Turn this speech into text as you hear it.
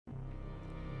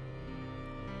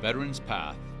Veterans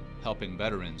Path, helping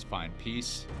veterans find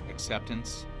peace,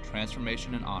 acceptance,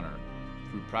 transformation, and honor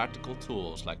through practical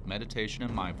tools like meditation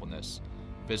and mindfulness,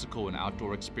 physical and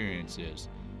outdoor experiences,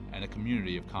 and a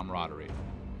community of camaraderie.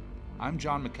 I'm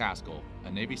John McCaskill,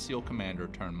 a Navy SEAL commander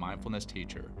turned mindfulness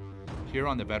teacher. Here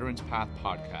on the Veterans Path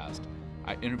podcast,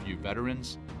 I interview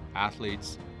veterans,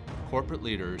 athletes, corporate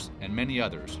leaders, and many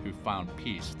others who found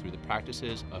peace through the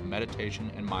practices of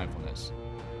meditation and mindfulness,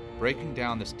 breaking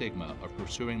down the stigma of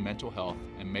pursuing mental health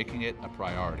and making it a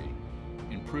priority,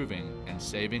 improving and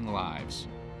saving lives.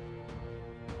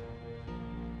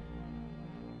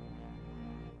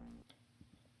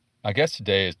 My guest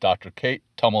today is Dr. Kate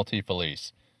Tumulty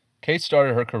Felice. Kate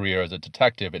started her career as a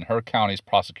detective in her county's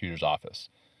prosecutor's office.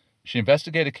 She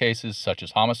investigated cases such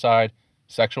as homicide,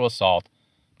 sexual assault,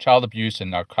 child abuse,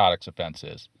 and narcotics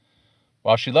offenses.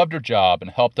 While she loved her job and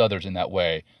helped others in that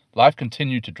way, life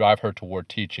continued to drive her toward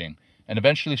teaching, and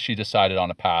eventually she decided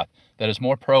on a path that is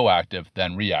more proactive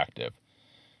than reactive.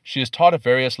 She has taught at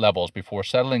various levels before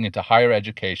settling into higher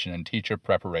education and teacher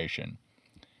preparation.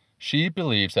 She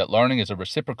believes that learning is a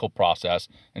reciprocal process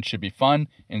and should be fun,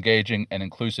 engaging, and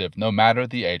inclusive no matter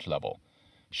the age level.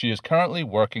 She is currently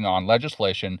working on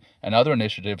legislation and other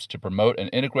initiatives to promote an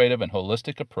integrative and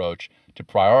holistic approach to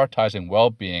prioritizing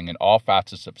well-being in all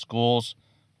facets of schools,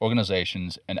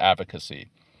 organizations, and advocacy.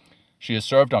 She has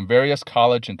served on various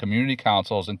college and community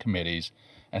councils and committees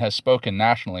and has spoken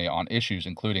nationally on issues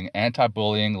including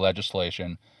anti-bullying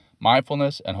legislation,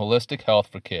 mindfulness and holistic health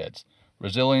for kids,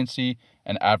 resiliency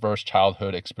and adverse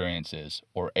childhood experiences,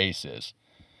 or ACEs.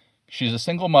 She is a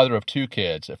single mother of 2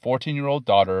 kids, a 14-year-old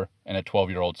daughter and a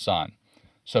 12-year-old son.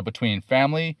 So between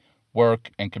family, work,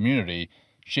 and community,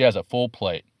 she has a full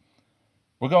plate.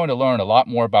 We're going to learn a lot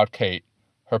more about Kate,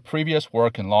 her previous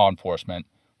work in law enforcement,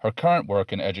 her current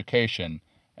work in education,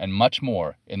 and much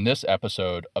more in this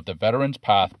episode of the Veterans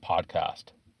Path podcast.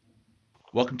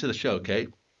 Welcome to the show, Kate.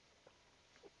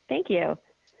 Thank you.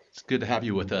 It's good to have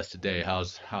you with us today.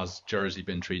 How's Jersey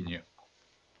been treating you?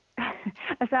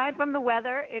 Aside from the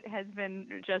weather, it has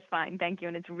been just fine. Thank you,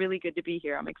 and it's really good to be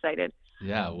here. I'm excited.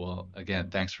 Yeah, well,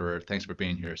 again, thanks for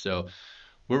being here. So,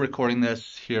 we're recording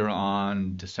this here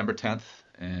on December 10th,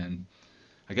 and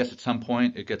I guess at some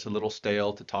point it gets a little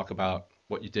stale to talk about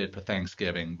what you did for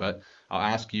Thanksgiving, but I'll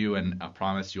ask you, and I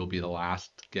promise you'll be the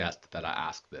last guest that I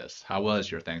ask this. How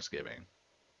was your Thanksgiving?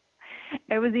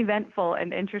 It was eventful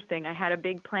and interesting. I had a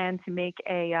big plan to make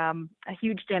a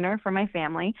huge dinner for my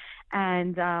family,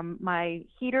 and my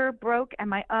heater broke and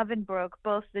my oven broke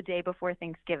both the day before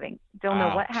Thanksgiving. Don't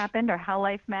know what happened or how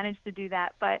life managed to do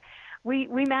that, but we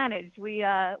managed. We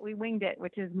winged it,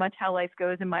 which is much how life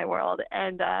goes in my world,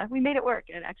 and we made it work.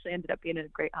 And it actually ended up being a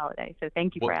great holiday. So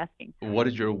thank you for asking. What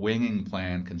did your winging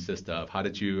plan consist of? How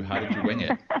did you wing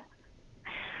it?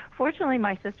 Fortunately,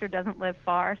 my sister doesn't live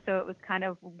far, so it was kind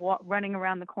of running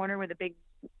around the corner with a big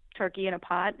turkey in a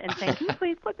pot and saying, "Can you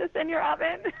please put this in your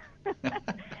oven?"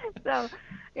 So,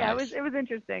 yeah, nice. It was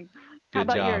interesting. How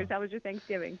about yours? How was your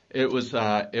Thanksgiving? It was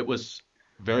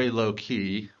very low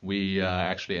key. We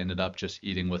actually ended up just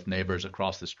eating with neighbors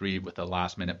across the street with a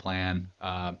last minute plan.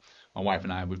 My wife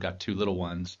and I, we've got 2 little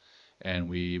ones, and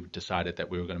we decided that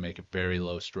we were going to make it very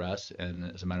low stress. And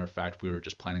as a matter of fact, we were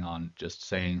just planning on just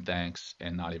saying thanks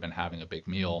and not even having a big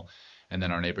meal. And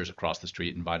then our neighbors across the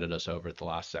street invited us over at the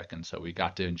last second. So we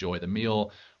got to enjoy the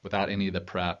meal without any of the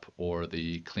prep or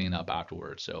the cleanup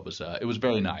afterwards. So it was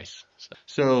very nice.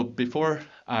 So before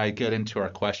I get into our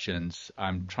questions,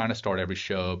 I'm trying to start every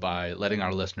show by letting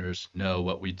our listeners know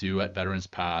what we do at Veterans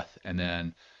Path, and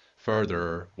then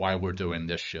further why we're doing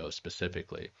this show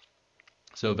specifically.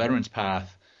 So Veterans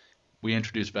Path, we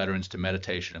introduce veterans to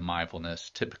meditation and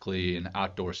mindfulness, typically in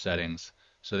outdoor settings,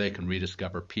 so they can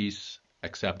rediscover peace,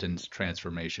 acceptance,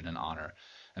 transformation, and honor.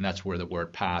 And that's where the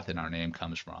word path in our name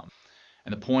comes from.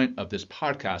 And the point of this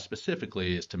podcast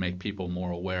specifically is to make people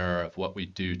more aware of what we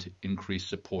do to increase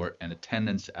support and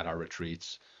attendance at our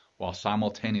retreats, while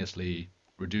simultaneously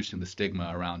reducing the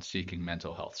stigma around seeking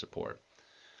mental health support.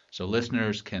 So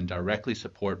listeners can directly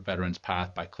support Veterans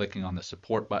Path by clicking on the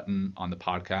support button on the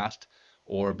podcast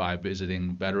or by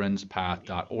visiting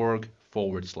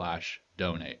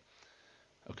veteranspath.org/donate.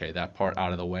 Okay, that part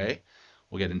out of the way.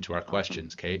 We'll get into our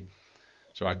questions, Kate.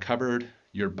 So I covered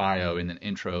your bio in an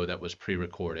intro that was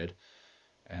pre-recorded,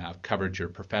 and I've covered your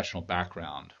professional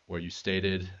background where you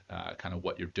stated kind of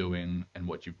what you're doing and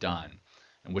what you've done,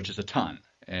 and which is a ton.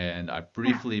 And I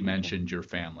briefly mentioned your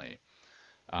family.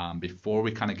 Before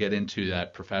we kind of get into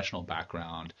that professional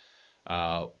background,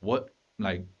 what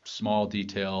small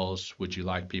details would you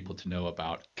like people to know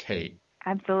about Kate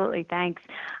Absolutely. Thanks.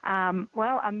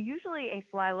 Well, I'm usually a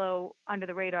fly low under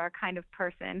the radar kind of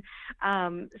person.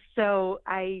 So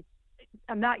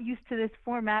I'm not used to this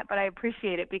format, but I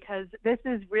appreciate it because this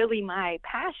is really my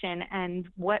passion, and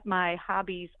what my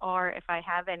hobbies are, if I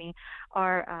have any,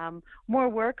 are more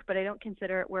work, but I don't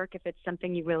consider it work if it's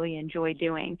something you really enjoy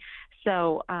doing.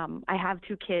 So I have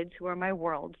two kids who are my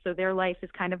world, so their life is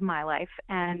kind of my life,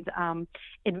 and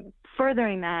in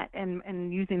furthering that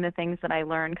and using the things that I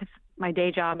learn, because my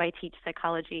day job, I teach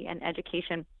psychology and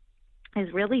education,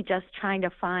 is really just trying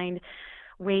to find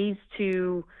ways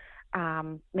to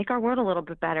make our world a little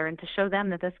bit better and to show them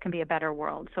that this can be a better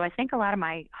world. So I think a lot of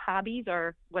my hobbies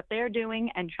are what they're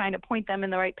doing and trying to point them in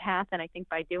the right path. And I think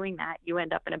by doing that, you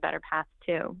end up in a better path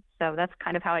too. So that's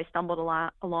kind of how I stumbled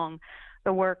along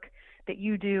the work that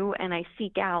you do. And I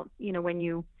seek out,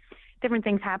 when different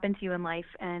things happen to you in life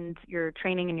and your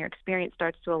training and your experience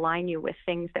starts to align you with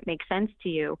things that make sense to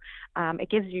you, it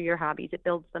gives you your hobbies. It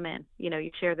builds them in.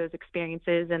 You share those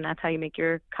experiences, and that's how you make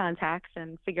your contacts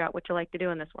and figure out what you like to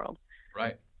do in this world.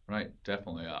 Right, right,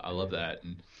 definitely. I love that.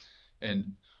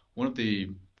 And one of the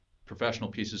professional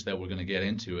pieces that we're going to get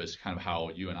into is kind of how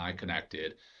you and I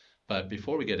connected. But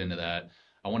before we get into that,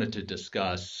 I wanted to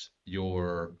discuss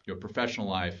your professional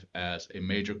life as a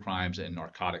major crimes and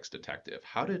narcotics detective.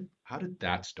 How did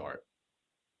that start?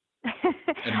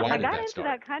 And why I did got that into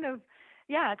start? that kind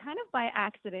of by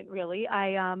accident, really.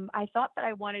 I thought that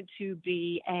I wanted to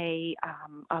be a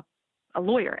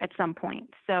lawyer at some point.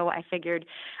 So I figured,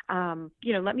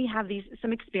 let me have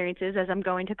some experiences as I'm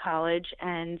going to college.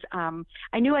 And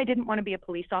I knew I didn't want to be a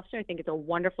police officer. I think it's a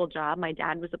wonderful job. My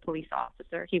dad was a police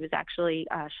officer. He was actually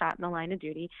shot in the line of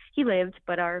duty. He lived,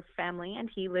 but our family and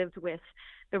he lived with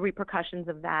the repercussions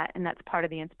of that. And that's part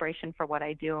of the inspiration for what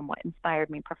I do, and what inspired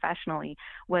me professionally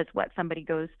was what somebody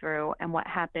goes through and what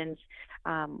happens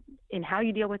in how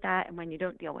you deal with that and when you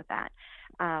don't deal with that.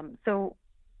 So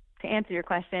to answer your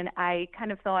question, I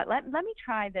kind of thought, let me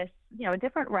try this, a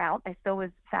different route. I still was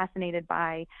fascinated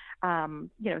by,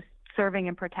 serving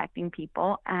and protecting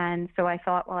people. And so I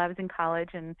thought, while I was in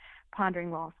college and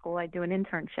pondering law school, I'd do an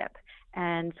internship.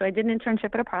 And so I did an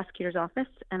internship at a prosecutor's office,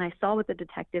 and I saw what the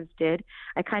detectives did.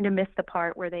 I kind of missed the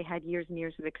part where they had years and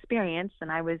years of experience, and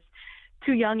I was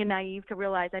too young and naive to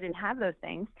realize I didn't have those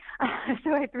things.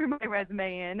 So I threw my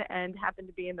resume in and happened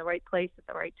to be in the right place at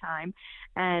the right time.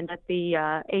 And at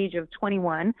the age of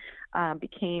 21,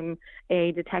 became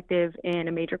a detective in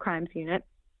a major crimes unit,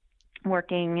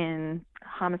 working in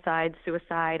homicide,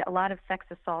 suicide, a lot of sex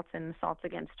assaults and assaults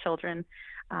against children,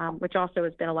 which also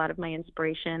has been a lot of my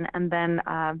inspiration. And then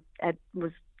I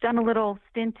was done a little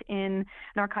stint in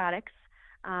narcotics.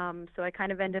 So I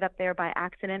kind of ended up there by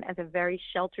accident as a very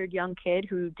sheltered young kid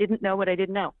who didn't know what I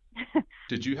didn't know.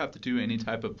 Did you have to do any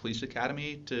type of police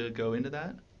academy to go into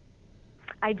that?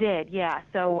 I did, yeah.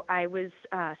 So I was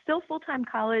still full-time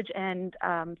college and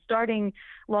starting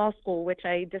law school, which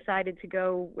I decided to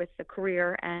go with the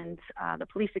career and the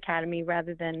police academy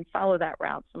rather than follow that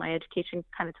route. So my education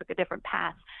kind of took a different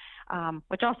path,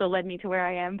 which also led me to where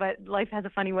I am. But life has a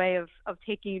funny way of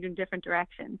taking you in different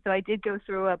directions. So I did go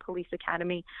through a police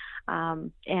academy,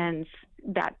 and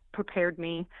that prepared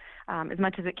me as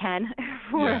much as it can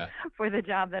Yeah. for the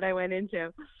job that I went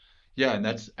into. Yeah, and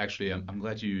that's actually, I'm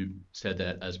glad you said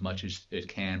that, as much as it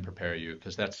can prepare you,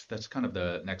 because that's kind of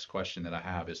the next question that I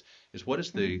have is what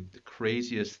is the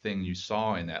craziest thing you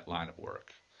saw in that line of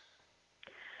work?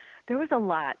 There was a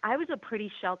lot. I was a pretty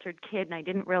sheltered kid, and I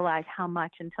didn't realize how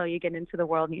much until you get into the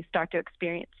world and you start to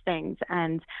experience things.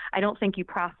 And I don't think you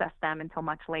process them until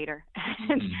much later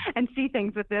and, Hmm. and see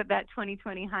things with that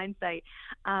 2020 hindsight.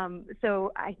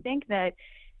 So I think that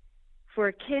for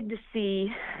a kid to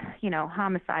see,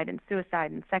 homicide and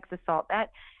suicide and sex assault,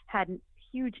 that had a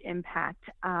huge impact.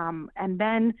 And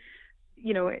then,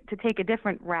 to take a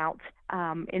different route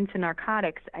into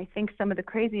narcotics, I think some of the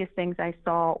craziest things I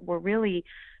saw were really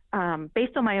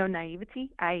based on my own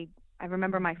naivety. I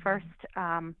remember my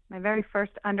very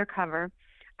first undercover.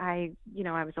 I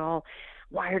was all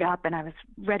wired up and I was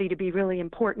ready to be really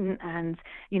important and,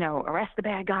 arrest the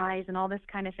bad guys and all this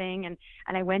kind of thing. And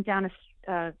I went down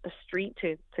a street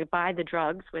to buy the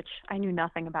drugs, which I knew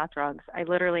nothing about drugs. I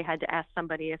literally had to ask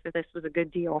somebody if this was a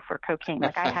good deal for cocaine.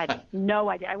 Like, I had no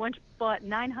idea. I once bought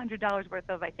 $900 worth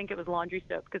of, I think it was laundry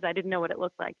soap, because I didn't know what it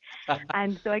looked like.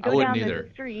 And so I I go wouldn't down this either.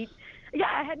 street. Yeah,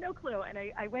 I had no clue. And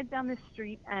I went down this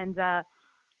street and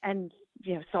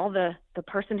saw the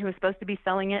person who was supposed to be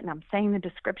selling it, and I'm saying the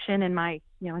description in my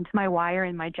into my wire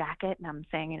in my jacket, and I'm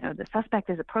saying, the suspect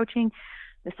is approaching.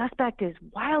 the suspect is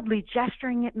wildly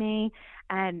gesturing at me.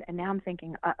 And now I'm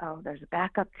thinking, uh-oh, there's a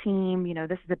backup team.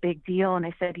 This is a big deal. And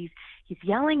I said, he's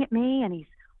yelling at me and he's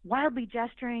wildly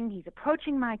gesturing. He's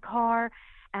approaching my car.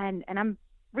 And I'm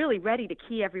really ready to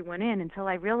key everyone in until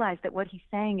I realize that what he's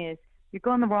saying is, you're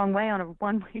going the wrong way on a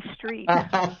one-way street.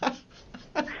 That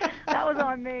was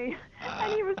on me.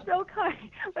 And he was so kind.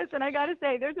 Listen, I got to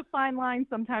say, there's a fine line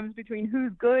sometimes between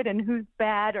who's good and who's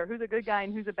bad, or who's a good guy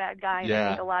and who's a bad guy. And I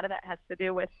think a lot of that has to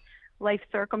do with life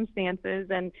circumstances.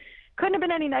 And couldn't have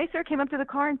been any nicer. Came up to the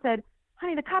car and said,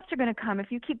 honey, the cops are going to come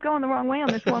if you keep going the wrong way on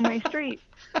this one-way street.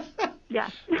 Yeah.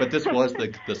 But this was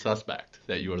the suspect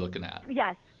that you were looking at.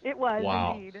 Yes, it was.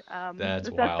 Wow. Indeed. That's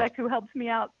the wild. suspect who helped me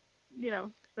out,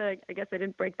 so I guess I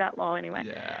didn't break that law anyway.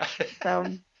 Yeah. So,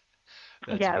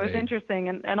 yeah, it was interesting.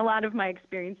 And a lot of my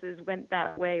experiences went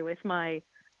that way with my,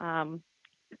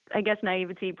 I guess,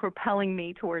 naivety propelling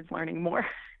me towards learning more.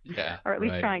 Yeah. Or at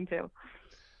least trying to.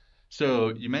 So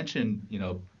you mentioned,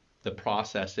 the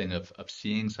processing of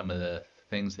seeing some of the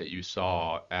things that you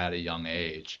saw at a young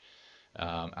age.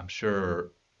 I'm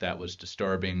sure that was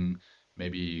disturbing,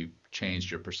 maybe changed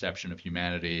your perception of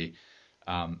humanity.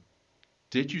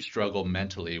 Did you struggle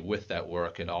mentally with that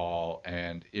work at all?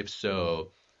 And if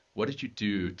so, what did you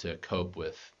do to cope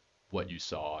with what you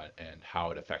saw and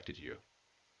how it affected you?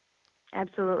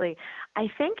 Absolutely. I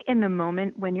think in the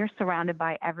moment when you're surrounded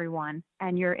by everyone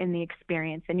and you're in the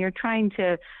experience and you're trying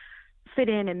to fit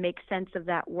in and make sense of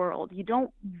that world, you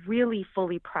don't really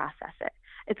fully process it.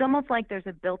 It's almost like there's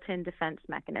a built-in defense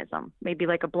mechanism, maybe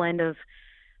like a blend of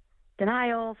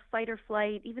denial, fight or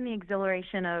flight, even the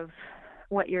exhilaration of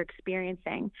what you're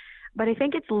experiencing. But I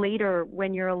think it's later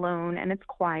when you're alone and it's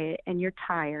quiet and you're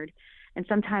tired. And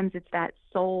sometimes it's that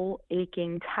soul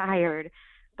aching tired,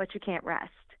 but you can't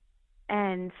rest.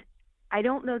 And I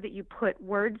don't know that you put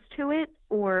words to it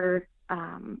or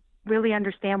really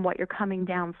understand what you're coming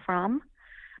down from.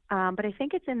 But I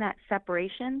think it's in that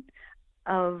separation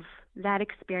of that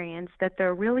experience that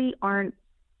there really aren't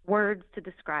words to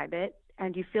describe it.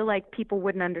 And you feel like people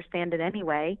wouldn't understand it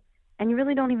anyway. And you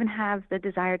really don't even have the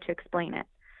desire to explain it.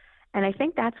 And I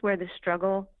think that's where the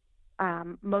struggle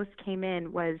most came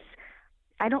in was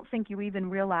I don't think you even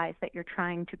realize that you're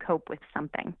trying to cope with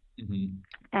something. Mm-hmm.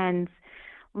 And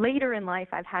later in life,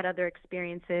 I've had other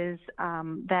experiences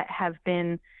that have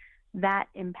been that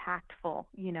impactful.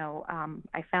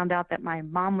 I found out that my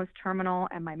mom was terminal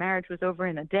and my marriage was over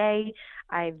in a day.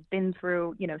 I've been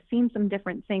through, seen some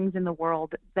different things in the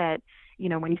world that,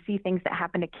 when you see things that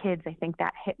happen to kids, I think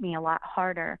that hit me a lot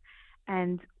harder.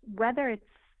 And whether it's,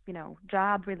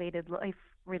 job related, life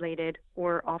related,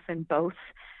 or often both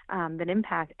that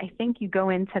impact, I think you go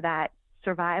into that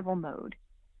survival mode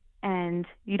and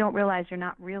you don't realize you're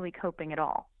not really coping at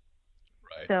all.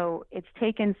 Right. So it's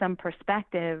taken some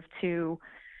perspective to,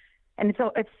 and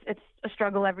so it's a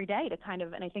struggle every day to kind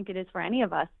of, and I think it is for any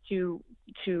of us to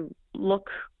look,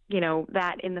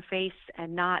 that in the face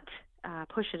and not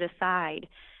push it aside.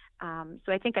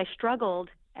 So I think I struggled,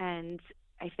 and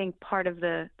I think part of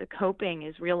the coping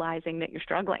is realizing that you're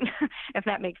struggling, if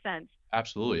that makes sense.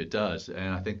 Absolutely, it does.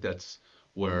 And I think that's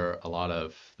where a lot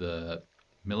of the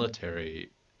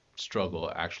military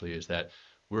struggle actually is, that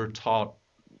we're taught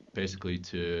basically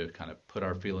to kind of put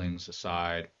our feelings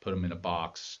aside, put them in a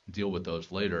box, deal with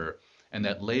those later, and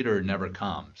that later never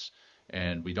comes,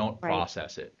 and we don't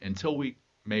process it until we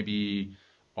maybe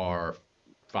are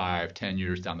 5-10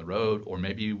 years down the road, or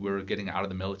maybe we're getting out of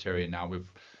the military and now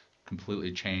we've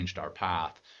completely changed our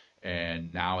path,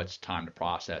 and now it's time to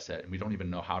process it, and we don't even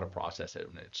know how to process it,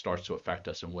 and it starts to affect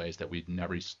us in ways that we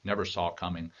never saw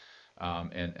coming,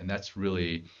 and that's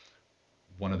really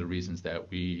one of the reasons that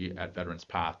we at Veterans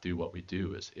Path do what we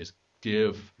do, is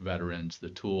give veterans the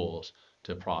tools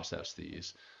to process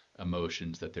these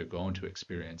emotions that they're going to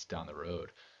experience down the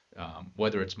road.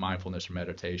 Whether it's mindfulness or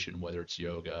meditation, whether it's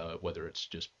yoga, whether it's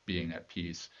just being at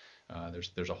peace,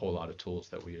 there's a whole lot of tools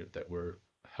that we're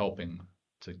helping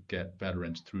to get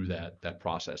veterans through that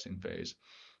processing phase.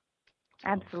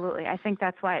 Absolutely. I think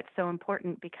that's why it's so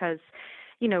important, because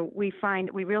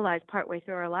we realize partway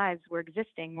through our lives we're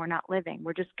existing, we're not living,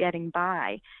 we're just getting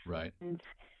by. Right. And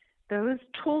those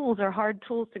tools are hard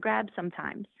tools to grab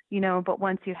sometimes, but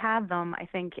once you have them, I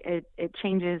think it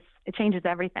changes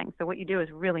everything. So what you do is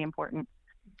really important.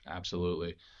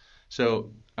 Absolutely.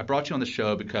 So I brought you on the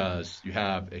show because you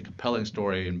have a compelling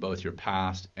story in both your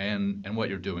past and what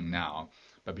you're doing now.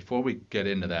 But before we get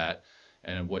into that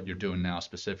and what you're doing now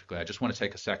specifically, I just want to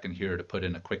take a second here to put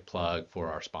in a quick plug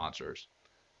for our sponsors.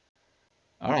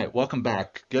 All right, welcome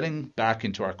back. Getting back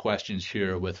into our questions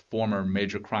here with former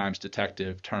major crimes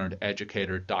detective turned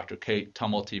educator, Dr. Kate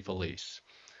Tumulty Felice.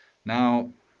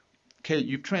 Now, Kate,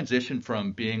 you've transitioned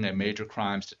from being a major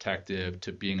crimes detective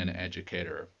to being an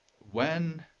educator.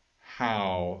 When,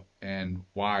 how, and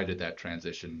why did that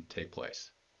transition take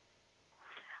place?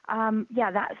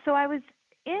 Yeah, that. So I was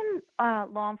in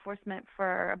law enforcement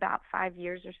for about 5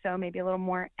 years or so, maybe a little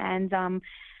more, and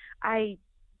I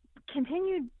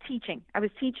continued teaching. I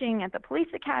was teaching at the police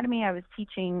academy. I was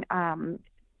teaching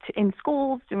in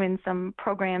schools, doing some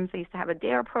programs. I used to have a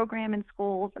DARE program in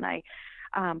schools, and I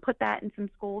put that in some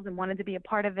schools and wanted to be a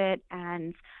part of it.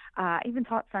 And I even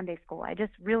taught Sunday school. I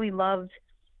just really loved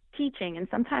teaching. And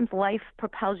sometimes life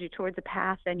propels you towards a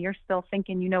path, and you're still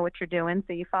thinking you know what you're doing,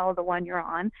 so you follow the one you're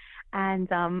on. And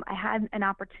I had an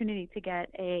opportunity to get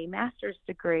a master's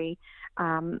degree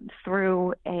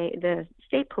through the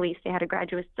state police. They had a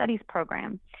graduate studies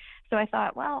program. So I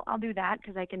thought, well, I'll do that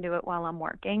because I can do it while I'm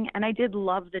working. And I did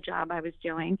love the job I was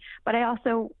doing, but I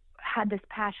also had this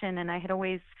passion, and I had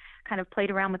always kind of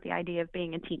played around with the idea of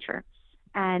being a teacher.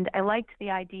 And I liked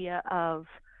the idea of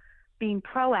being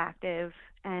proactive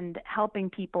and helping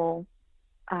people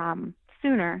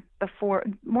sooner, before,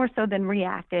 more so than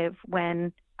reactive,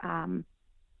 when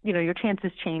your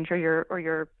chances change, or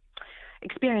your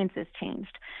experiences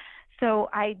changed. So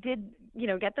I did,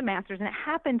 get the master's, and it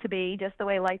happened to be just the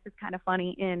way life is kind of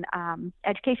funny in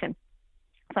education.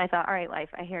 So I thought, all right, life,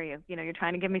 I hear you. You're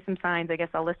trying to give me some signs. I guess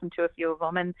I'll listen to a few of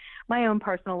them. And my own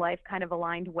personal life kind of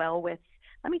aligned well with,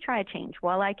 let me try a change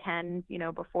while I can,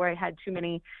 before I had too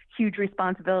many huge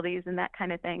responsibilities and that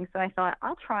kind of thing. So I thought,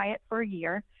 I'll try it for a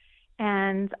year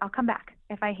and I'll come back.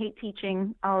 If I hate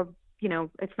teaching,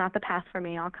 it's not the path for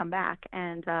me, I'll come back.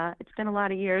 And it's been a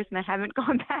lot of years and I haven't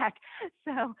gone back.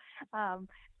 So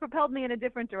propelled me in a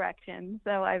different direction.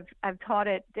 So I've taught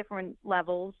at different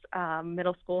levels,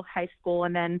 middle school, high school,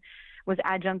 and then was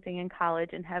adjuncting in college,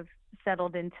 and have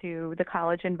settled into the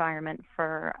college environment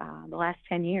for the last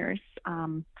 10 years,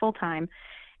 full time.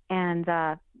 And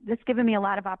this given me a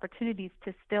lot of opportunities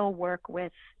to still work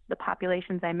with the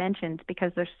populations I mentioned,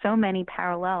 because there's so many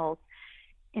parallels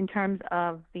in terms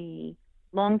of the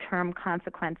long-term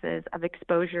consequences of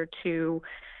exposure to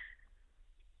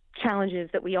challenges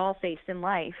that we all face in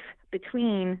life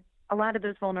between a lot of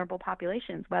those vulnerable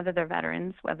populations, whether they're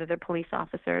veterans, whether they're police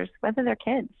officers, whether they're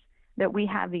kids, that we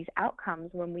have these outcomes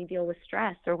when we deal with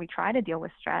stress, or we try to deal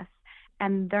with stress,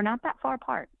 and they're not that far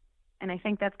apart. And I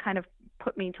think that's kind of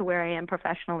put me to where I am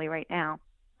professionally right now.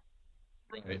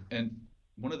 Right. And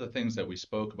one of the things that we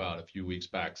spoke about a few weeks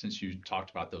back, since you talked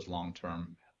about those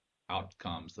long-term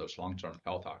outcomes, those long-term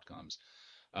health outcomes,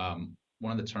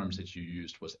 one of the terms that you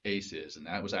used was ACEs, and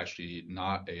that was actually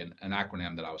not an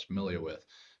acronym that I was familiar with.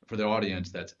 For the audience,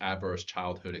 that's Adverse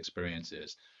Childhood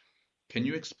Experiences. Can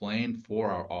you explain for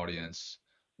our audience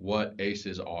what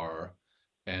ACEs are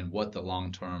and what the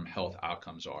long-term health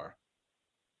outcomes are?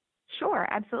 Sure,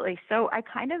 absolutely. So I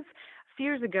kind of,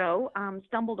 years ago,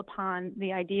 stumbled upon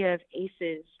the idea of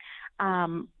ACEs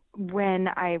when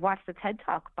I watched the TED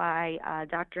Talk by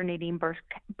Dr. Nadine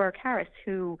Burke-Harris,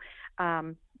 who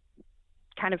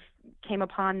kind of came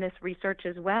upon this research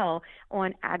as well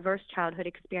on adverse childhood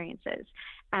experiences.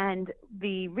 And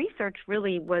the research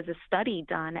really was a study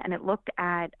done, and it looked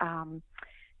at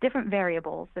different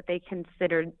variables that they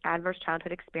considered adverse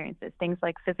childhood experiences, things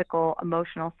like physical,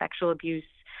 emotional, sexual abuse,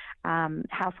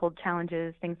 household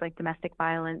challenges, things like domestic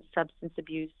violence, substance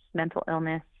abuse, mental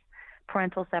illness,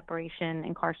 parental separation,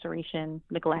 incarceration,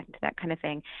 neglect, that kind of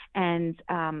thing. And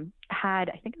had,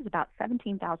 I think it was about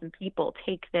 17,000 people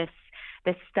take this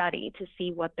study to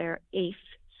see what their ACE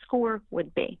score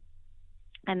would be.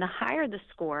 And the higher the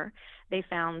score, they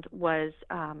found, was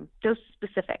dose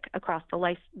specific across the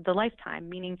lifetime,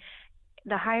 meaning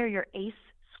the higher your ACE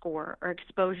score, or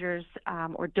exposures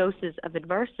or doses of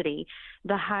adversity,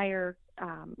 the higher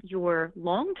your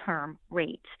long-term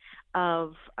rate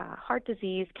of heart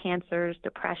disease, cancers,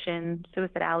 depression,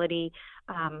 suicidality,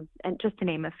 and just to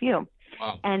name a few.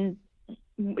 Wow. And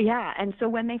yeah, and so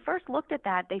when they first looked at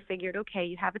that, they figured, okay,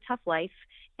 you have a tough life,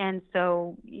 and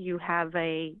so you have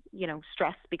a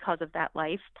stress because of that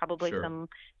life, probably Sure. some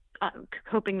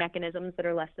coping mechanisms that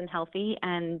are less than healthy,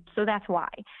 and so that's why.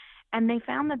 And they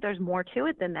found that there's more to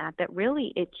it than that, that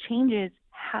really it changes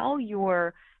how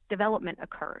your development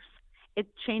occurs. It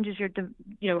changes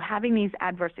having these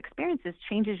adverse experiences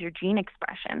changes your gene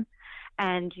expression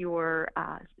and you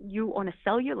on a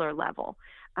cellular level,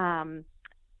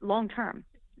 long term.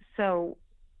 So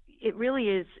it really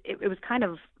is, it was kind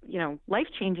of, life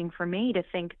changing for me to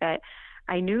think that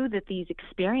I knew that these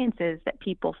experiences that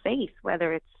people face,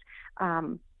 whether it's,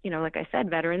 like I said,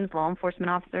 veterans, law enforcement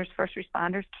officers, first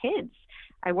responders, kids.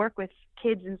 I work with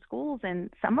kids in schools,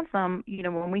 and some of them,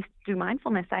 when we do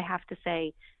mindfulness, I have to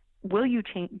say, will you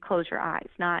close your eyes,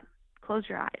 not close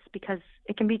your eyes, because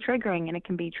it can be triggering and it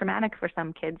can be traumatic for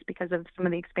some kids because of some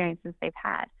of the experiences they've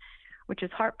had, which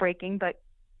is heartbreaking, but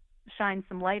shines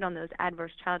some light on those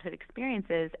adverse childhood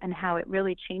experiences and how it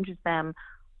really changes them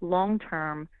long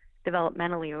term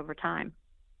developmentally over time.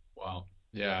 Wow.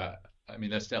 Yeah. I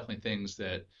mean, that's definitely things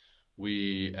that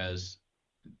we, as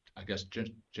I guess,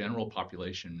 general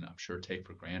population, I'm sure, take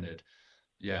for granted.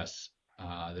 Yes,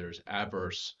 there's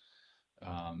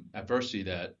adversity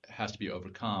that has to be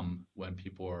overcome when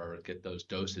people get those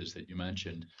doses that you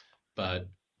mentioned, but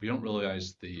we don't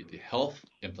realize the health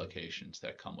implications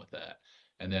that come with that.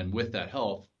 And then with that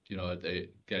health, they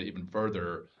get even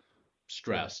further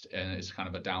stressed, and it's kind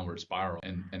of a downward spiral.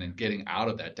 And then getting out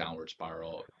of that downward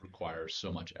spiral requires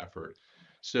so much effort.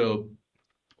 So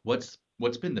what's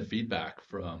been the feedback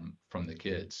from the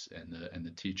kids and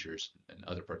the teachers and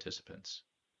other participants?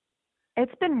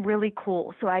 It's been really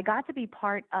cool. So I got to be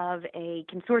part of a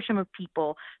consortium of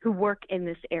people who work in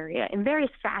this area in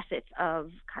various facets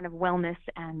of kind of wellness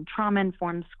and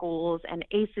trauma-informed schools and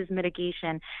ACEs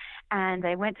mitigation. And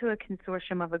I went to a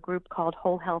consortium of a group called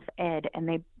Whole Health Ed, and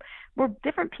they were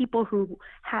different people who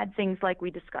had things like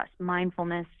we discussed: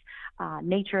 mindfulness,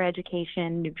 nature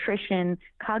education, nutrition,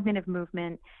 cognitive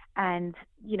movement, and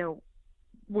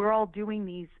we're all doing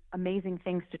these amazing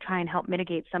things to try and help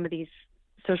mitigate some of these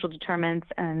social determinants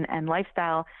and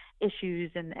lifestyle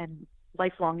issues and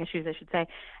lifelong issues, I should say.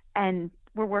 And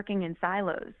we're working in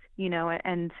silos,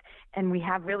 and we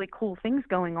have really cool things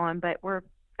going on, but we're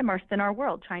immersed in our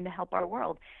world, trying to help our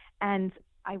world. And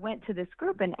I went to this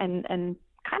group and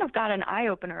kind of got an eye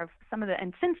opener of some of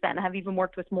and since then I have even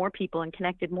worked with more people and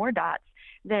connected more dots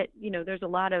that, there's a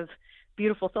lot of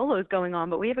beautiful solos going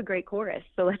on, but we have a great chorus.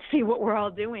 So let's see what we're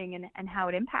all doing and how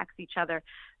it impacts each other.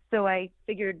 So I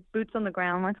figured, boots on the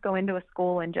ground, let's go into a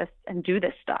school and do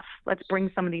this stuff. Let's bring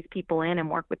some of these people in and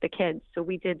work with the kids. So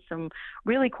we did some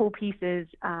really cool pieces.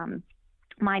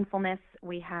 Mindfulness,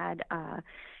 we had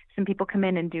some people come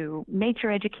in and do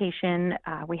nature education.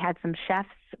 We had some chefs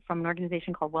from an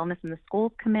organization called Wellness in the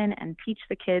Schools come in and teach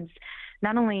the kids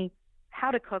not only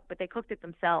how to cook, but they cooked it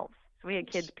themselves. So we had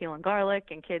kids peeling garlic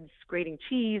and kids grating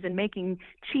cheese and making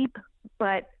cheap,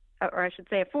 or I should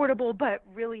say affordable, but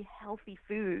really healthy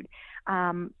food.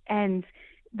 And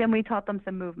then we taught them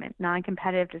some movement,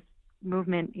 non-competitive, just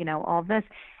movement, all this,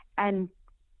 and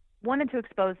wanted to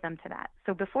expose them to that.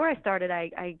 So before I started,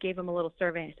 I gave them a little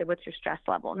survey. I said, what's your stress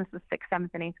level? And this was 6th,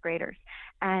 7th, and 8th graders.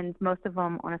 And most of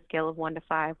them on a scale of 1 to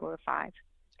 5 were a 5.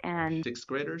 And 6th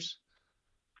graders?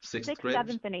 6th 6th,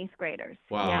 graders? 7th, and 8th graders.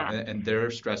 Wow. Yeah. And their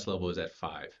stress level is at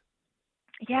 5.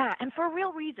 Yeah, and for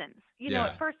real reasons. Yeah.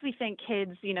 At first we think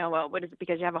kids, well, what is it,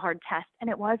 because you have a hard test? And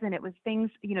it wasn't. It was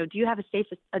things, do you have a safe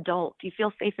adult? Do you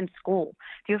feel safe in school?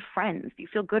 Do you have friends? Do you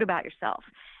feel good about yourself?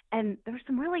 And there were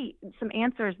some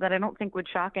answers that I don't think would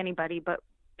shock anybody, but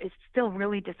it's still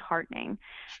really disheartening.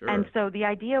 Sure. And so the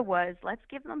idea was, let's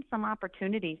give them some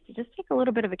opportunities to just take a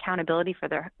little bit of accountability for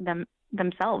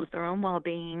themselves, their own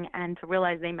well-being, and to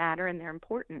realize they matter and they're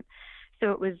important.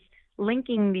 So it was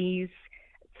linking these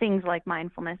things like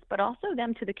mindfulness, but also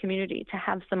them to the community, to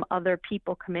have some other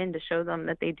people come in to show them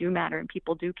that they do matter and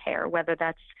people do care, whether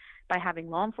that's by having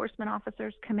law enforcement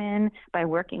officers come in, by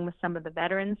working with some of the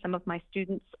veterans. Some of my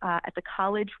students at the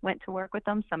college went to work with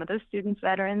them, some of those students,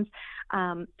 veterans,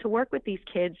 to work with these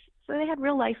kids. So they had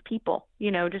real life people,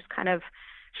 just kind of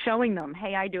showing them,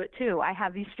 hey, I do it too. I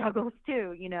have these struggles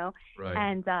too, Right.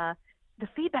 And the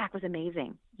feedback was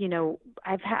amazing.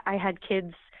 I had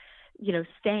kids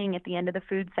staying at the end of the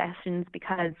food sessions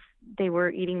because they were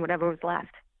eating whatever was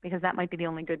left, because that might be the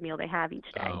only good meal they have each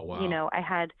day. Oh, wow. I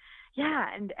had,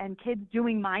 and kids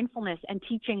doing mindfulness and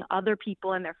teaching other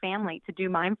people in their family to do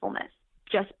mindfulness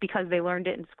just because they learned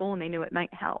it in school and they knew it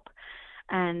might help.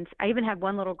 And I even had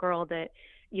one little girl that,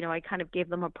 I kind of gave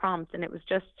them a prompt, and it was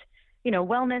just,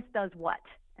 wellness does what?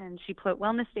 And she put,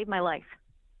 wellness saved my life.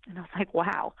 And I was like,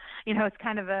 wow, it's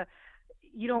kind of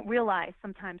you don't realize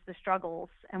sometimes the struggles,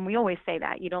 and we always say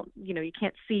that you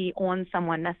can't see on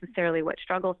someone necessarily what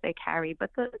struggles they carry, but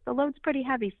the load's pretty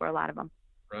heavy for a lot of them.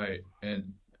 Right.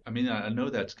 And I mean, I know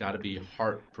that's got to be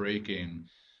heartbreaking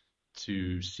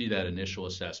to see that initial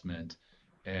assessment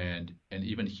and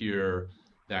even hear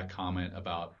that comment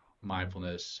about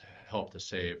mindfulness helped to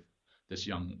save this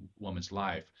young woman's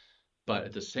life. But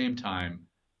at the same time,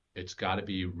 it's got to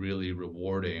be really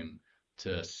rewarding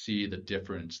to see the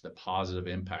difference, the positive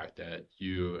impact that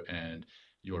you and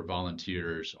your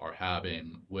volunteers are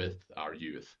having with our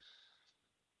youth.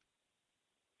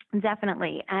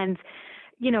 Definitely. And,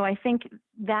 I think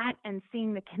that and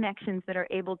seeing the connections that are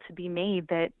able to be made,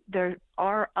 that there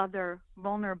are other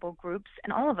vulnerable groups,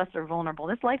 and all of us are vulnerable.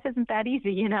 This life isn't that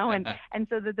easy, and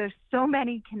so that there's so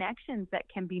many connections that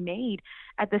can be made.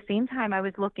 At the same time, I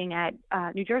was looking at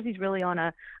New Jersey's really on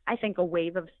I think, a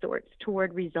wave of sorts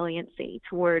toward resiliency,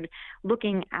 toward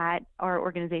looking at our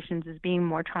organizations as being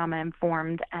more trauma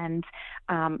informed and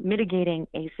mitigating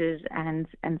ACEs and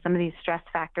some of these stress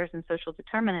factors and social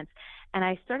determinants. And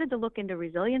I started to look into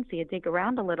resiliency and dig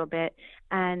around a little bit.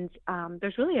 And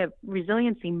there's really a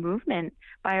resiliency movement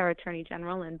by our Attorney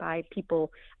General and by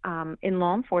people in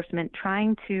law enforcement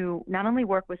trying to not only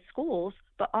work with schools,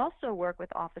 but also work with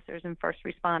officers and first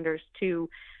responders to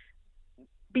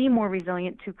be more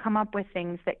resilient, to come up with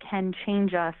things that can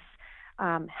change us,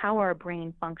 how our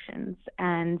brain functions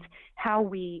and how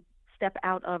we step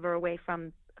out of or away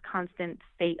from a constant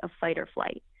state of fight or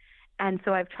flight. And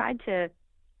so I've tried to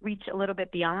reach a little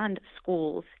bit beyond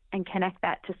schools and connect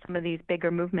that to some of these bigger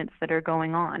movements that are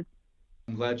going on.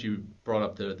 I'm glad you brought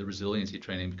up the resiliency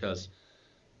training, because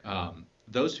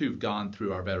those who've gone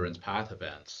through our Veterans Path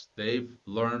events, they've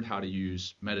learned how to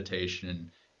use meditation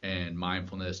and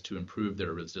mindfulness to improve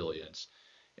their resilience.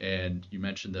 And you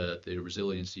mentioned the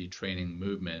resiliency training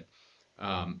movement,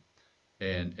 and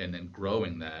then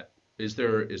growing that. Is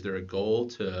there a goal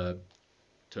to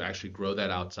actually grow that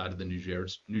outside of the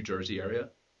New Jersey area?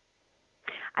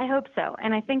 I hope so,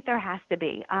 and I think there has to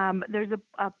be. There's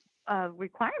a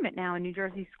requirement now in New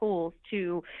Jersey schools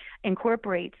to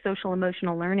incorporate social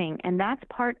emotional learning, and that's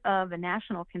part of a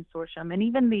national consortium, and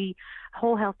even the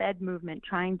whole health ed movement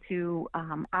trying to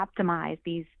optimize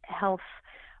these health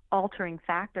altering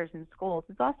factors in schools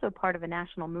is also part of a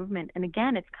national movement. And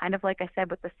again, it's kind of like I said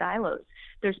with the silos.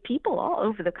 There's people all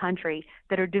over the country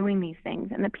that are doing these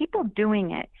things, and the people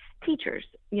doing it, teachers,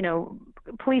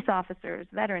 police officers,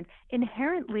 veterans,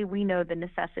 inherently we know the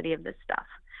necessity of this stuff.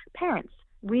 Parents,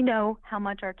 we know how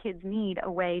much our kids need a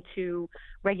way to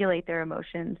regulate their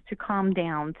emotions, to calm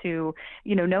down, to,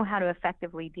 know how to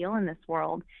effectively deal in this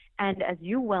world. And as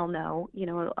you well know,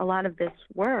 a lot of this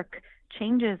work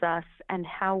changes us and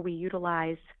how we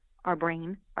utilize our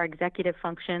brain, our executive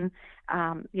function,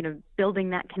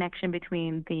 building that connection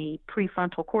between the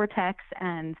prefrontal cortex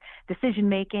and decision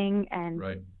making and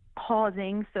right.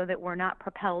 Pausing so that we're not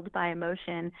propelled by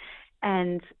emotion.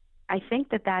 And I think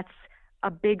that that's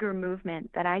a bigger movement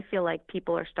that I feel like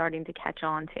people are starting to catch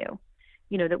on to,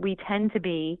 that we tend to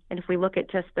be, and if we look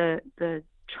at just the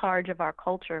charge of our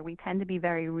culture, we tend to be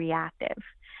very reactive.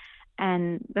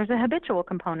 And there's a habitual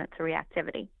component to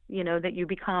reactivity, that you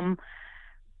become,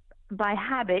 by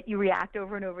habit, you react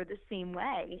over and over the same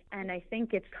way. And I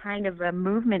think it's kind of a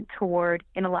movement toward,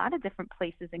 in a lot of different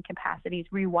places and capacities,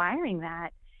 rewiring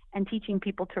that and teaching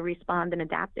people to respond in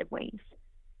adaptive ways.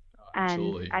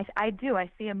 Absolutely. And I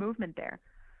see a movement there.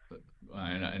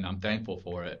 And I'm thankful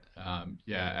for it.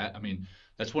 I mean,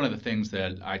 that's one of the things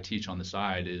that I teach on the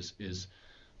side is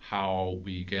how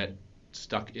we get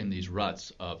stuck in these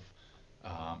ruts of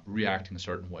reacting a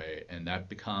certain way, and that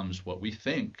becomes what we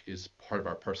think is part of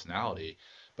our personality,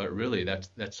 but really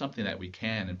that's something that we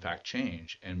can in fact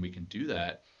change, and we can do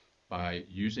that by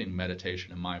using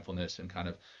meditation and mindfulness and kind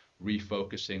of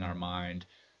refocusing our mind,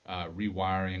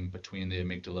 rewiring between the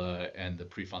amygdala and the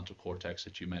prefrontal cortex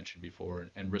that you mentioned before,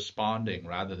 and responding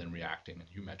rather than reacting. And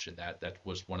you mentioned that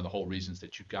was one of the whole reasons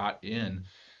that you got in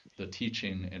the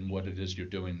teaching and what it is you're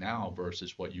doing now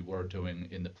versus what you were doing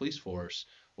in the police force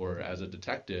or as a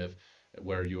detective,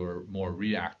 where you're more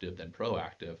reactive than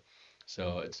proactive.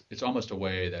 So it's almost a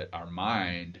way that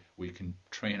we can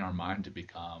train our mind to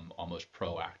become almost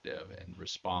proactive and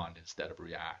respond instead of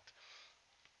react.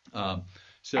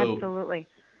 Absolutely.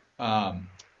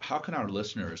 How can our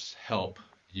listeners help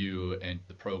you and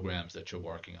the programs that you're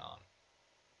working on?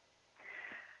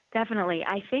 Definitely.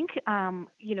 I think,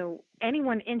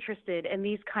 anyone interested in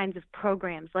these kinds of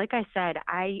programs, like I said,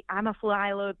 I'm a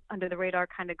fly low under the radar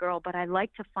kind of girl, but I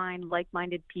like to find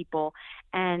like-minded people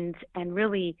and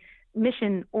really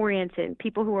mission-oriented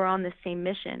people who are on the same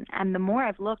mission. And the more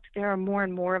I've looked, there are more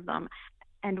and more of them.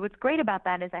 And what's great about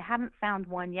that is I haven't found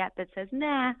one yet that says,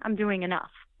 nah, I'm doing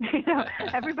enough.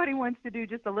 Everybody wants to do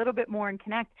just a little bit more and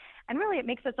connect. And really, it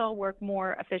makes us all work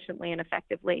more efficiently and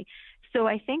effectively. So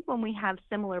I think when we have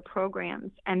similar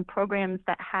programs and programs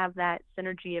that have that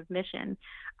synergy of mission,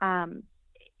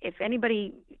 if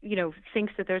anybody,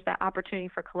 thinks that there's that opportunity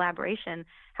for collaboration,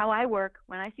 how I work,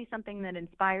 when I see something that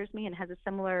inspires me and has a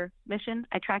similar mission,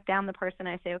 I track down the person.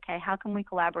 I say, okay, how can we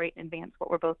collaborate and advance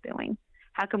what we're both doing?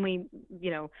 How can we,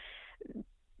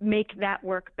 make that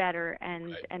work better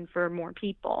and for more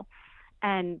people?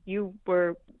 And you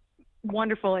were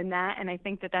wonderful in that, and I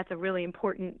think that that's a really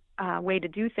important way to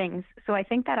do things. So I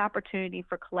think that opportunity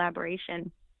for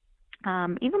collaboration,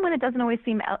 even when it doesn't always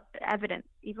seem evident,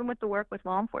 even with the work with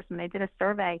law enforcement, I did a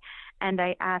survey and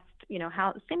I asked,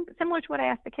 how similar to what I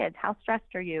asked the kids, how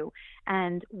stressed are you?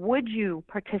 And would you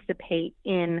participate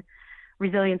in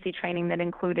resiliency training that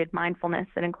included mindfulness,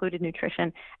 that included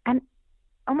nutrition? And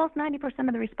almost 90%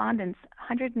 of the respondents,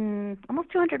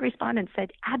 almost 200 respondents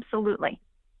said absolutely.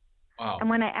 Wow. And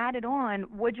when I added on,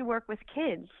 would you work with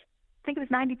kids? I think it was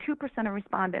 92% of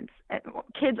respondents,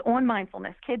 kids on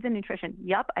mindfulness, kids in nutrition.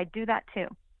 Yup, I do that too.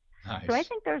 Nice. So I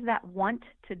think there's that want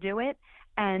to do it.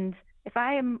 And if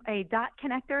I am a dot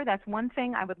connector, that's one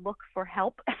thing I would look for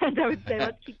help. And I would say,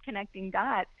 let's keep connecting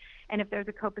dots. And if there's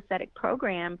a copacetic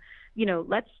program,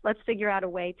 let's figure out a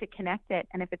way to connect it.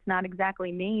 And if it's not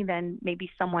exactly me, then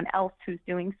maybe someone else who's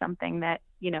doing something that,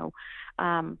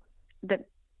 that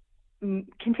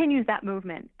continues that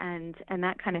movement and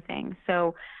that kind of thing.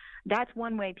 So that's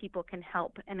one way people can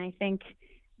help. And I think,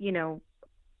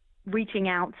 reaching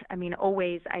out,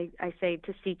 always I say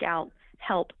to seek out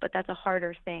help, but that's a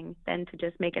harder thing than to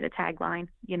just make it a tagline,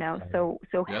 So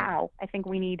yeah. How? I think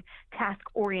we need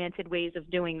task-oriented ways of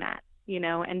doing that,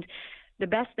 and the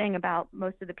best thing about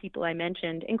most of the people I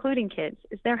mentioned, including kids,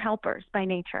 is they're helpers by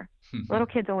nature. Little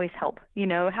kids always help,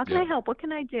 how can I help? What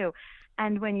can I do?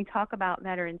 And when you talk about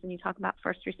veterans and you talk about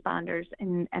first responders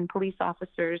and police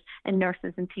officers and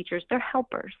nurses and teachers, they're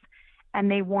helpers. And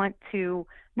they want to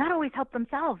not always help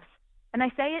themselves. And I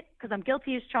say it because I'm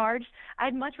guilty as charged.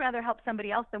 I'd much rather help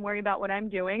somebody else than worry about what I'm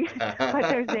doing.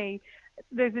 But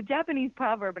there's a Japanese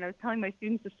proverb, and I was telling my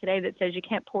students this today, that says you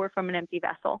can't pour from an empty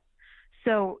vessel.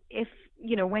 So if,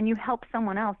 when you help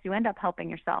someone else, you end up helping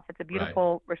yourself. It's a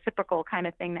beautiful reciprocal kind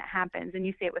of thing that happens. And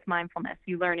you see it with mindfulness.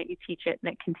 You learn it, you teach it,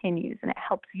 and it continues, and it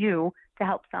helps you to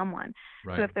help someone.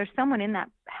 Right. So if there's someone in that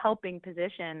helping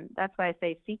position, that's why I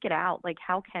say seek it out. Like,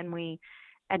 how can we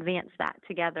advance that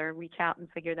together, reach out and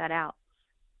figure that out?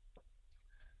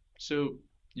 So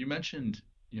you mentioned,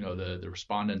 the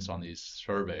respondents on these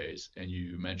surveys, and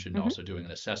you mentioned also doing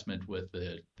an assessment with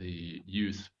the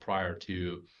youth prior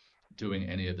to doing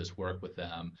any of this work with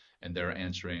them, and they're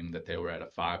answering that they were at a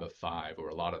 5 of 5, or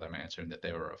a lot of them answering that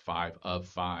they were a 5 of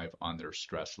 5 on their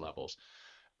stress levels.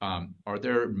 Are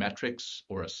there metrics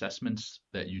or assessments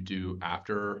that you do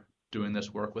after doing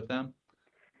this work with them?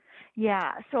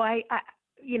 Yeah, so I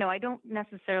don't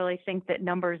necessarily think that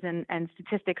numbers and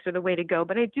statistics are the way to go,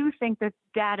 but I do think that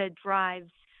data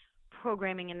drives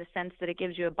programming in the sense that it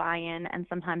gives you a buy-in, and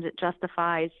sometimes it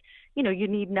justifies, you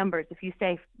need numbers. If you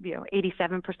say,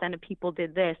 87% of people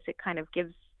did this, it kind of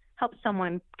helps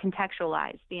someone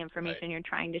contextualize the information you're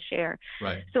trying to share.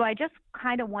 Right. So I just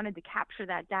kind of wanted to capture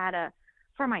that data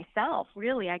for myself,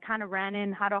 really. I kind of ran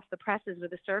in hot off the presses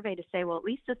with a survey to say, well, at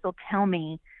least this will tell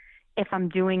me if I'm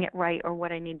doing it right or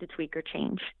what I need to tweak or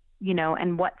change,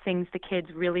 and what things the kids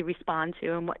really respond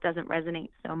to and what doesn't resonate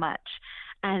so much.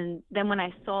 And then when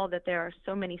I saw that there are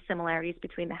so many similarities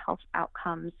between the health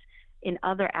outcomes in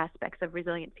other aspects of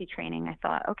resiliency training, I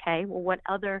thought, okay, well, what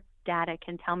other data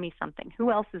can tell me something?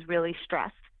 Who else is really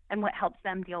stressed and what helps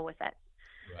them deal with it?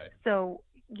 Right. So,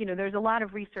 there's a lot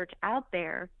of research out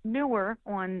there, newer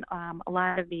on a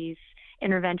lot of these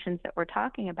interventions that we're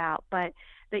talking about, but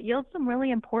that yields some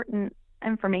really important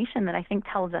information that I think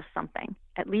tells us something.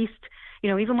 At least,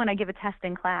 even when I give a test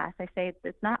in class, I say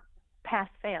it's not pass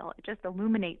fail. It just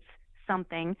illuminates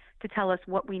something to tell us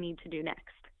what we need to do next.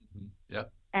 Yeah.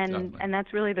 And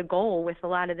that's really the goal with a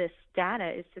lot of this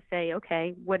data, is to say,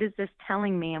 okay, what is this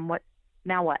telling me, and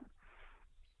now what?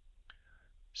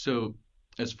 So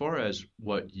as far as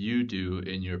what you do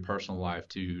in your personal life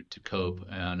to cope,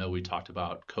 and I know we talked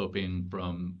about coping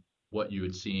from what you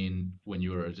had seen when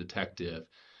you were a detective,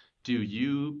 do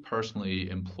you personally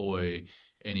employ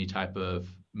any type of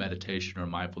meditation or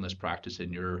mindfulness practice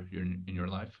in your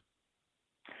life?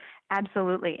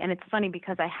 Absolutely. And it's funny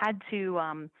because I had to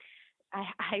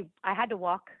I had to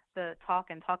walk the talk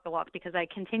and talk the walk, because I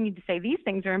continued to say these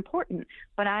things are important,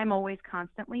 but I'm always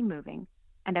constantly moving,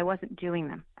 and I wasn't doing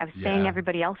them. I was saying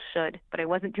everybody else should, but I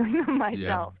wasn't doing them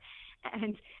myself.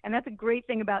 And that's a great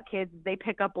thing about kids. They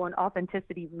pick up on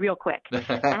authenticity real quick.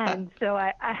 And so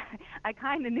I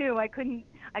kind of knew I couldn't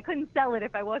sell it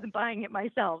if I wasn't buying it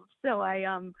myself. So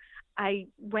I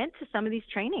went to some of these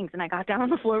trainings, and I got down on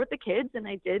the floor with the kids, and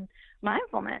I did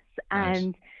mindfulness. Nice.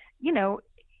 And,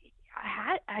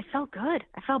 I felt good.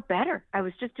 I felt better. I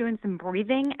was just doing some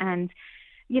breathing, and,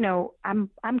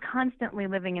 I'm constantly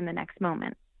living in the next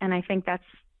moment. And I think that's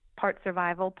part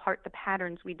survival, part the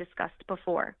patterns we discussed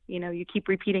before. You keep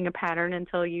repeating a pattern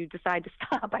until you decide to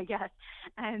stop, I guess.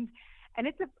 And And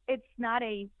it's not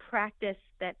a practice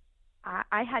that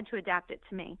I had to adapt it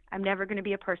to me. I'm never going to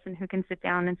be a person who can sit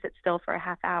down and sit still for a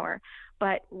half hour.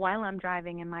 But while I'm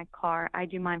driving in my car, I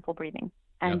do mindful breathing.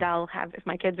 And Yeah. I'll have, if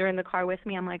my kids are in the car with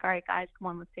me, I'm like, all right, guys, come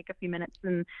on, let's take a few minutes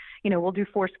and, we'll do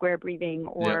 4 square breathing.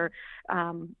 Yep. Or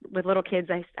with little kids,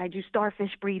 I do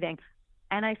starfish breathing.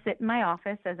 And I sit in my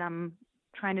office as I'm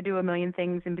trying to do a million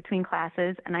things in between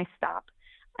classes, and I stop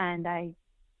and I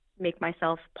make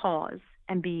myself pause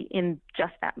and be in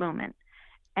just that moment.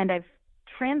 And I've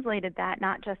translated that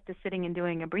not just to sitting and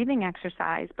doing a breathing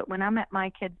exercise, but when I'm at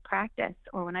my kids' practice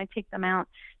or when I take them out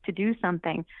to do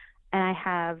something and I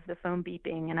have the phone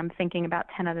beeping and I'm thinking about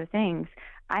 10 other things,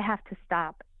 I have to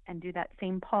stop and do that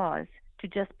same pause to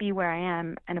just be where I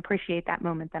am and appreciate that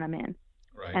moment that I'm in.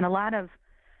 Right. And a lot of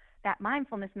that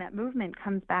mindfulness and that movement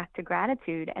comes back to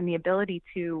gratitude and the ability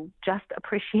to just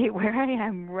appreciate where I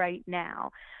am right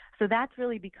now. So that's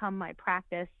really become my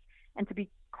practice. And to be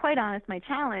quite honest, my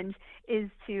challenge is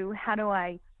to how do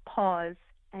I pause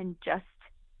and just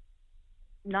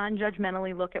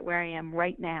non-judgmentally look at where I am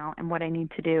right now and what I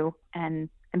need to do and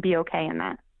be okay in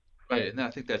that. Right. And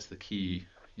I think that's the key.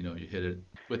 You hit it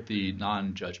with the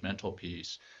non-judgmental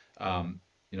piece.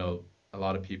 You know, a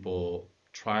lot of people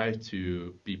try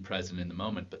to be present in the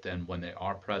moment, but then when they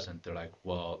are present, they're like,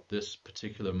 well, this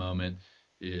particular moment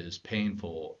is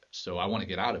painful, so I want to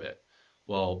get out of it.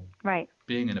 Well, Right.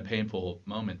 being in a painful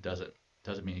moment doesn't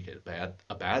mean it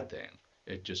a bad thing.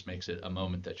 It just makes it a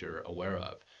moment that you're aware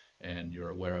of, and you're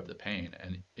aware of the pain.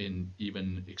 And in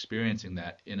even experiencing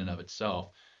that in and of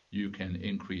itself, you can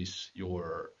increase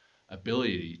your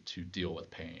ability to deal with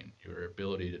pain, your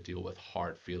ability to deal with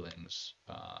hard feelings,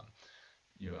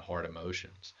 hard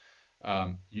emotions.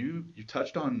 You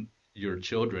touched on your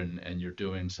children and you're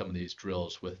doing some of these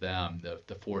drills with them,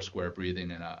 the 4 square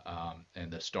breathing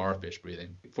and the starfish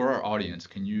breathing. For our audience,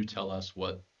 can you tell us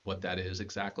what that is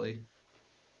exactly?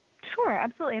 Sure,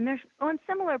 absolutely. And they're on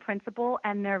similar principle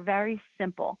and they're very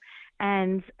simple.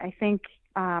 And I think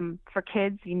for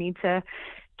kids, you need to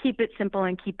keep it simple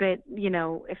and keep it,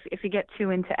 if you get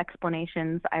too into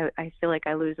explanations, I feel like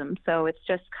I lose them. So it's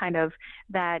just kind of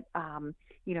that,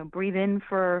 breathe in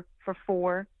for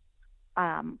 4,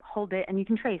 hold it, and you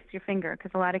can trace your finger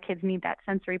because a lot of kids need that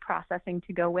sensory processing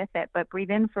to go with it. But breathe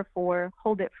in for 4,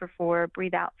 hold it for 4,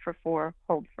 breathe out for 4,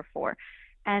 hold for 4.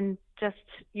 And just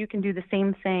you can do the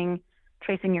same thing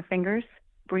tracing your fingers.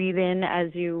 Breathe in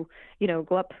as you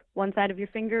go up one side of your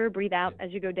finger, breathe out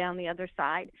as you go down the other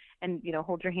side, and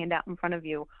hold your hand out in front of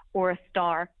you. Or a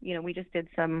star. We just did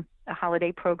a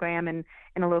holiday program in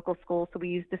a local school, so we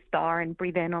used a star and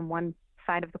breathe in on one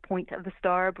side of the point of the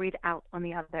star, breathe out on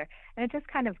the other. And it just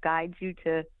kind of guides you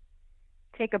to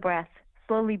take a breath,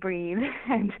 slowly breathe.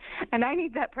 And I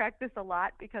need that practice a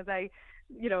lot because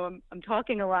I'm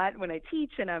talking a lot when I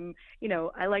teach, and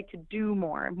I like to do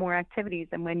more activities.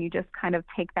 And when you just kind of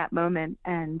take that moment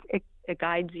and it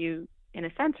guides you in a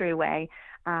sensory way,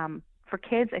 for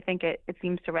kids, I think it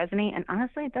seems to resonate. And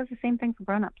honestly, it does the same thing for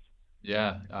grown-ups.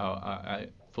 Yeah, I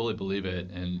fully believe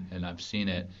it, and I've seen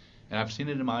it, and I've seen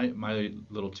it in my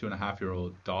little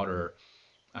 2.5-year-old daughter.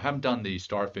 I haven't done the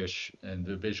starfish and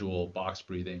the visual box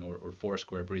breathing or 4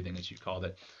 square breathing as you called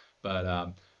it,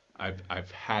 but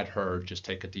I've had her just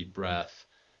take a deep breath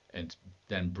and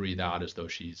then breathe out as though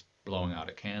she's blowing out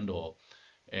a candle,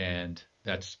 and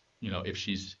that's if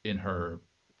she's in her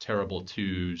terrible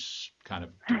twos, kind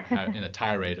of in a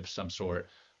tirade of some sort,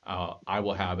 I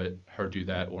will have her do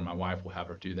that, or my wife will have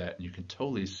her do that, and you can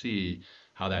totally see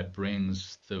how that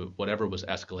brings the whatever was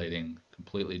escalating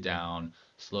completely down,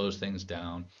 slows things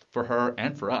down for her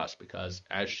and for us, because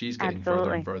as she's getting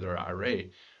further and Absolutely. further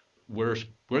irate, we're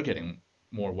getting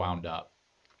more wound up.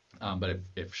 But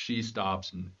if she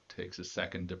stops and takes a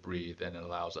second to breathe, then it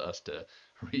allows us to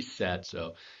reset.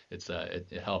 So it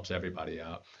helps everybody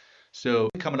out. So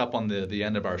coming up on the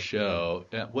end of our show,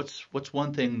 what's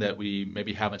one thing that we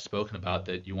maybe haven't spoken about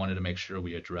that you wanted to make sure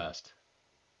we addressed?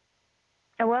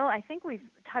 Well, I think we've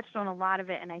touched on a lot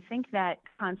of it, and I think that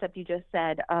concept you just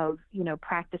said of,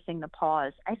 practicing the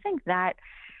pause, I think that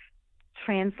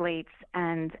translates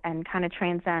and kind of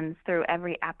transcends through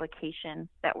every application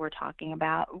that we're talking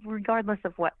about, regardless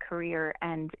of what career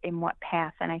and in what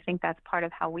path. And I think that's part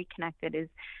of how we connected is,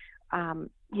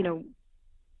 you know,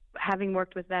 having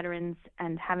worked with veterans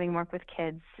and having worked with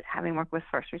kids, having worked with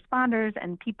first responders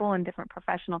and people in different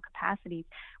professional capacities,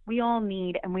 we all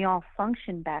need and we all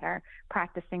function better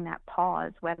practicing that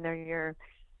pause, whether you're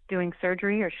doing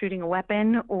surgery or shooting a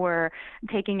weapon or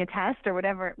taking a test or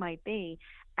whatever it might be.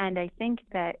 And I think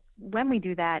that when we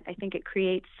do that, I think it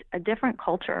creates a different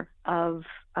culture of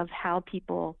how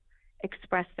people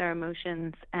express their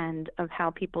emotions and of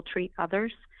how people treat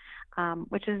others,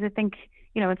 which is, I think,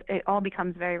 it all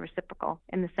becomes very reciprocal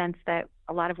in the sense that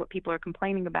a lot of what people are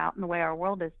complaining about in the way our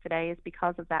world is today is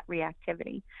because of that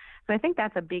reactivity. So I think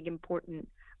that's a big, important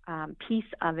piece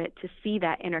of it, to see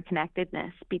that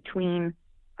interconnectedness between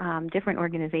different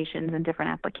organizations and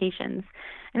different applications.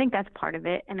 I think that's part of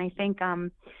it. And I think, I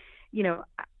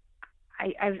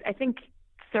think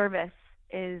service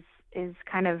is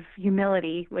kind of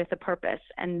humility with a purpose.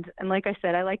 And like I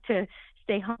said, I like to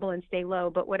stay humble and stay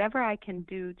low, but whatever I can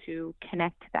do to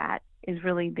connect that is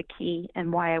really the key,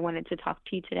 and why I wanted to talk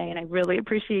to you today. And I really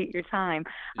appreciate your time.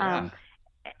 Yeah.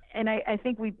 And I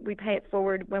think we pay it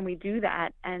forward when we do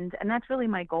that. And that's really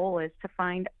my goal, is to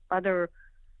find other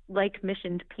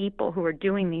like-missioned people who are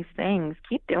doing these things.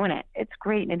 Keep doing it. It's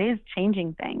great. And it is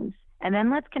changing things. And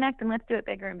then let's connect and let's do it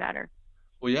bigger and better.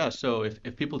 Well, yeah. So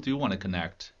if people do want to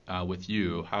connect with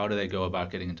you, how do they go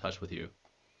about getting in touch with you?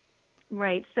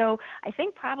 Right. So I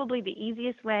think probably the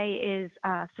easiest way is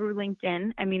through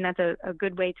LinkedIn. I mean, that's a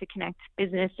good way to connect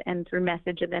business, and through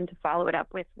message, and then to follow it up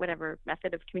with whatever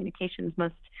method of communication is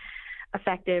most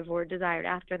effective or desired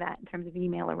after that, in terms of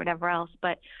email or whatever else.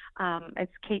 But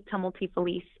it's Kate Tumulty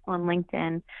Felice on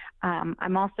LinkedIn.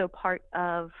 I'm also part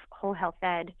of Whole Health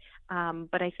Ed,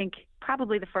 but I think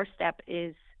probably the first step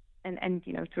is, and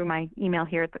through my email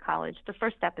here at the college, the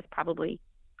first step is probably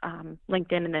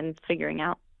LinkedIn, and then figuring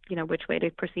out which way to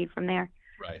proceed from there.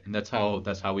 Right, and that's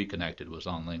how we connected, was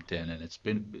on LinkedIn, and it's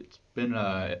been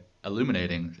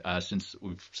illuminating since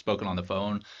we've spoken on the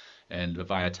phone and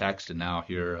via text, and now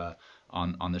here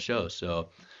on the show. So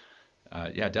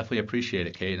yeah, definitely appreciate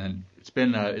it, Kate, and it's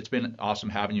been awesome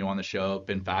having you on the show.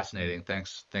 Been fascinating.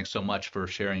 Thanks so much for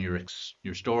sharing your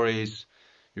stories,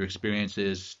 your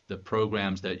experiences, the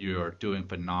programs that you are doing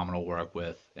phenomenal work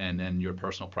with, and then your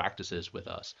personal practices with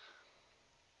us.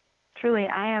 Truly,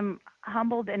 I am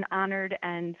humbled and honored,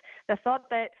 and the thought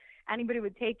that anybody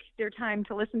would take their time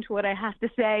to listen to what I have to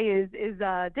say is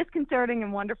disconcerting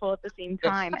and wonderful at the same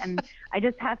time. And I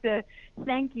just have to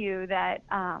thank you that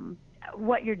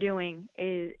what you're doing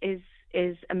is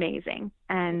amazing,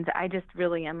 and I just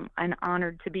really am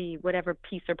honored to be whatever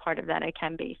piece or part of that I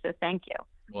can be. So thank you.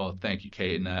 Well, thank you,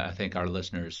 Kate, and I think our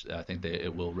listeners, I think that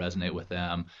it will resonate with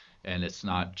them. And it's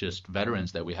not just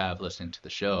veterans that we have listening to the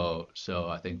show. So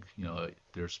I think,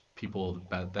 there's people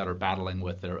that are battling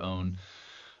with their own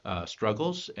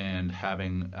struggles, and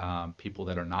having people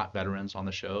that are not veterans on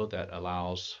the show, that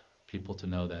allows people to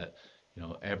know that,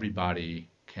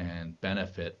 everybody can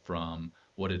benefit from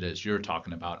what it is you're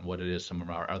talking about, and what it is some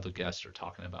of our other guests are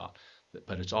talking about.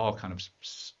 But it's all kind of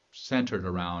centered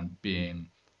around being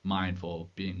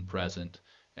mindful, being present,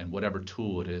 and whatever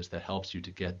tool it is that helps you to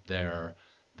get there,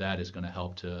 that is going to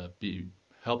help to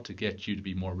get you to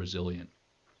be more resilient,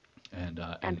 and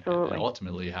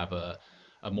ultimately have a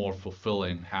more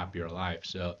fulfilling, happier life.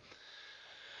 So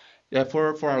yeah,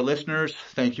 for our listeners,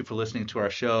 thank you for listening to our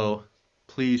show.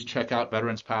 Please check out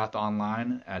Veterans Path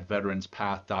online at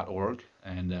veteranspath.org,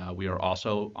 and we are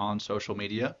also on social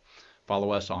media.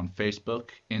 Follow us on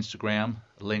Facebook, Instagram,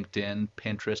 LinkedIn,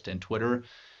 Pinterest, and Twitter.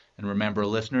 And remember,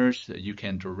 listeners, that you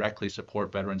can directly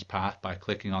support Veterans Path by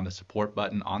clicking on the support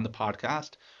button on the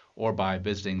podcast, or by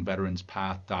visiting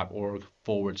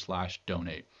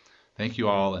veteranspath.org/donate. Thank you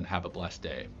all, and have a blessed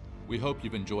day. We hope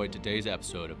you've enjoyed today's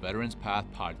episode of Veterans Path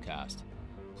Podcast.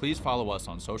 Please follow us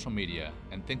on social media,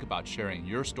 and think about sharing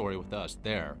your story with us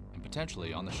there, and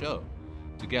potentially on the show.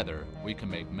 Together, we can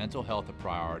make mental health a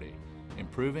priority,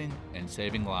 improving and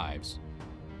saving lives.